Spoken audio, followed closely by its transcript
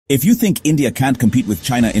If you think India can't compete with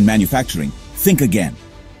China in manufacturing, think again.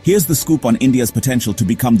 Here's the scoop on India's potential to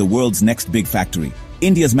become the world's next big factory.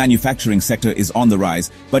 India's manufacturing sector is on the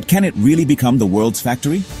rise, but can it really become the world's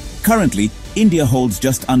factory? Currently, India holds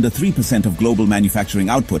just under 3% of global manufacturing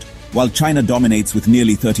output, while China dominates with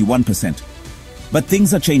nearly 31%. But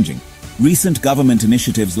things are changing. Recent government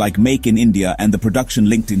initiatives like Make in India and the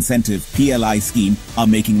Production-Linked Incentive (PLI) scheme are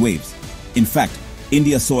making waves. In fact,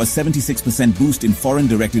 India saw a 76% boost in foreign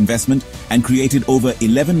direct investment and created over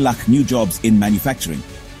 11 lakh new jobs in manufacturing.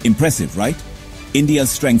 Impressive, right? India's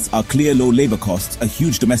strengths are clear low labor costs, a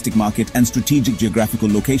huge domestic market, and strategic geographical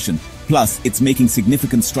location. Plus, it's making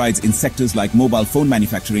significant strides in sectors like mobile phone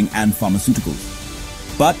manufacturing and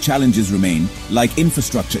pharmaceuticals. But challenges remain, like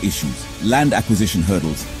infrastructure issues, land acquisition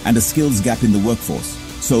hurdles, and a skills gap in the workforce.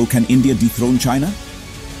 So, can India dethrone China?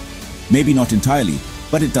 Maybe not entirely,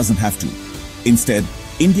 but it doesn't have to. Instead,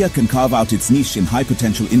 India can carve out its niche in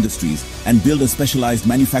high-potential industries and build a specialized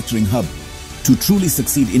manufacturing hub. To truly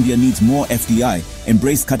succeed, India needs more FDI,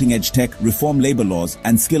 embrace cutting-edge tech, reform labor laws,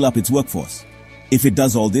 and skill up its workforce. If it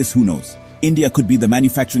does all this, who knows? India could be the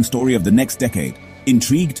manufacturing story of the next decade.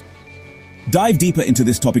 Intrigued? Dive deeper into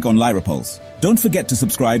this topic on LyraPulse. Don't forget to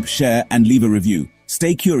subscribe, share, and leave a review.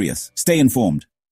 Stay curious, stay informed.